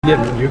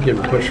You're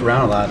getting pushed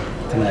around a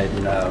lot tonight,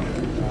 and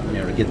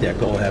to get that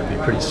goal had to be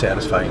pretty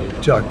satisfying. You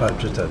talk about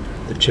just the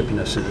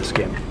chippiness of this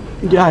game.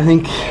 Yeah, I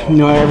think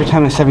every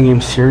time in a 7-game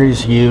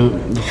series, you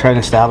try to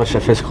establish a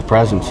physical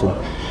presence,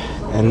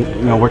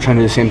 and we're trying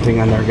to do the same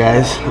thing on their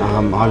guys.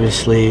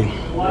 Obviously,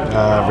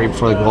 right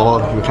before the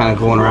goal, we're kind of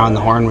going around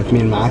the horn with me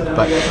and Mac,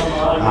 but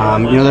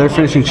they're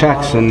finishing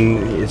checks,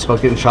 and it's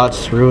about getting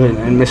shots through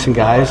and missing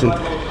guys, and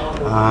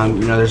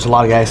there's a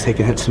lot of guys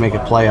taking hits to make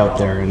a play out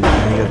there, and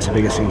I think that's the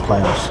biggest thing in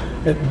playoffs.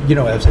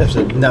 As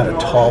not a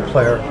tall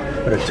player,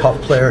 but a tough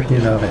player, and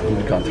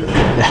you've gone through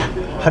that.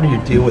 Yeah. How do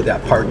you deal with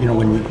that part,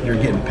 when you're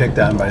getting picked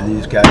on by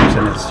these guys,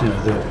 and it's,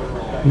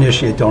 the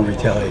initiate, don't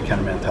retaliate kind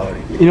of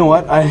mentality? You know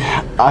what?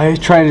 I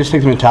try and just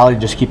take the mentality,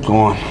 just keep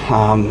going.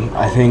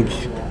 I think,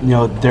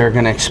 they're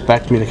going to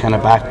expect me to kind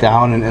of back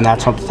down, and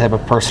that's not the type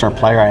of person or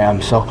player I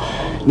am. So,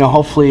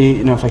 hopefully,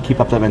 if I keep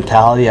up that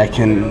mentality, I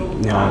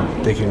can,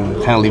 they can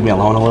kind of leave me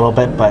alone a little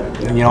bit. But,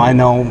 I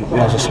know,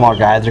 as a small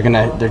guy, they're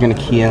gonna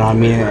key in on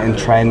me and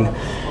try and,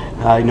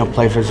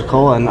 play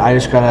physical. And I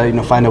just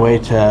gotta, find a way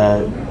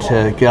to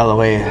get out of the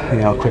way,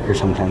 quicker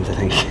sometimes, I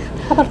think.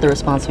 How about the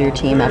response of your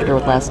team after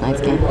last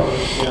night's game?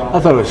 I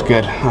thought it was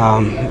good.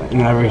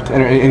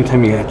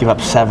 Anytime you give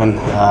up 7,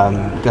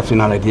 definitely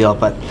not ideal,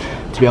 but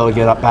to be able to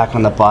get up back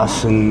on the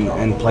bus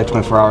and play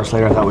 24 hours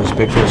later, I thought was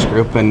big for this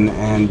group,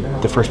 and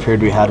the first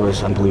period we had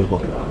was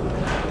unbelievable.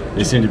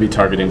 You seem to be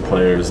targeting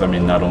players,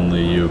 not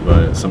only you,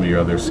 but some of your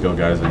other skill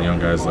guys and young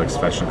guys like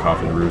Svechnikov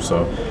and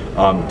Russo.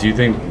 Do you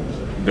think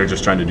they're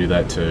just trying to do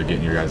that to get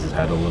in your guys'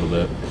 head a little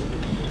bit?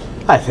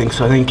 I think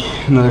so. I think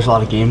there's a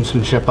lot of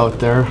gamesmanship out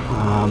there.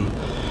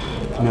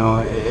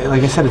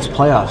 Like I said, it's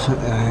playoffs,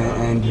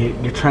 and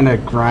you're trying to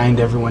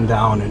grind everyone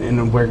down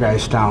and wear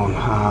guys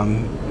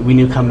down. We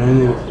knew coming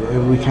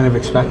in, we kind of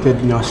expected, a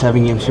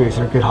 7-game series.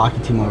 They're a good hockey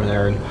team over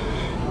there,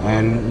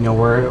 and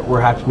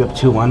we're happy to be up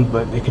 2-1,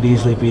 but it could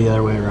easily be the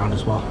other way around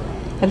as well.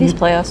 Have these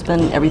playoffs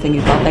been everything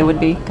you thought they would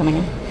be coming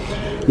in?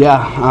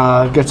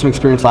 Yeah, got some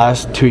experience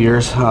last 2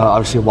 years,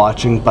 obviously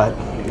watching, but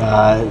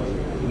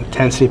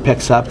intensity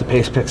picks up, the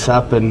pace picks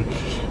up, and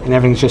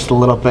everything's just a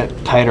little bit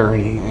tighter,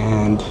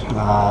 and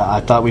I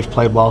thought we've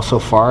played well so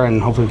far,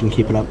 and hopefully we can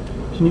keep it up.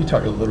 Can you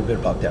talk a little bit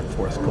about that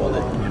fourth goal, the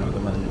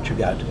one that you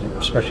got,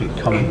 especially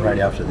coming right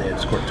after they had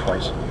scored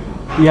twice?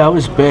 Yeah, it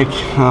was big.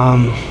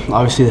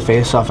 Obviously the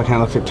face-off, I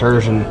kind of looked at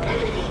Terge and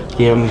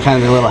gave him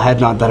kind of the little head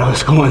nod that I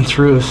was going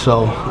through,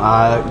 so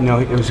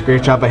it was a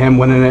great job by him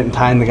winning it and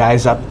tying the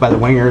guys up by the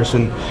wingers,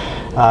 and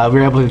we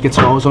were able to get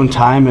some ozone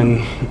time,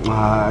 and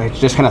I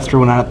just kind of threw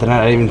one out at the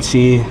net. I didn't even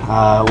see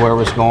where it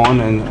was going,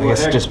 and I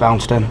guess it just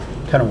bounced in.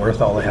 Kind of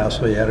worth all the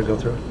hassle you had to go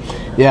through?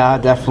 Yeah,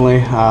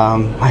 definitely.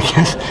 I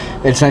guess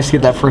it's nice to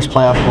get that first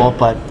playoff goal,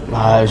 but it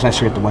was nice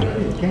to get the win.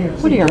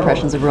 What are your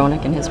impressions of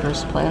Roenick in his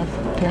first playoff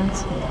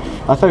appearance?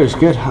 I thought it was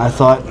good. I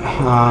thought,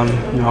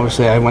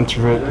 obviously I went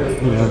through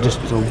it, just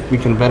a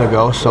week and a bit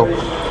ago, so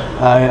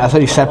I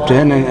thought he stepped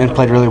in and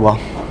played really well.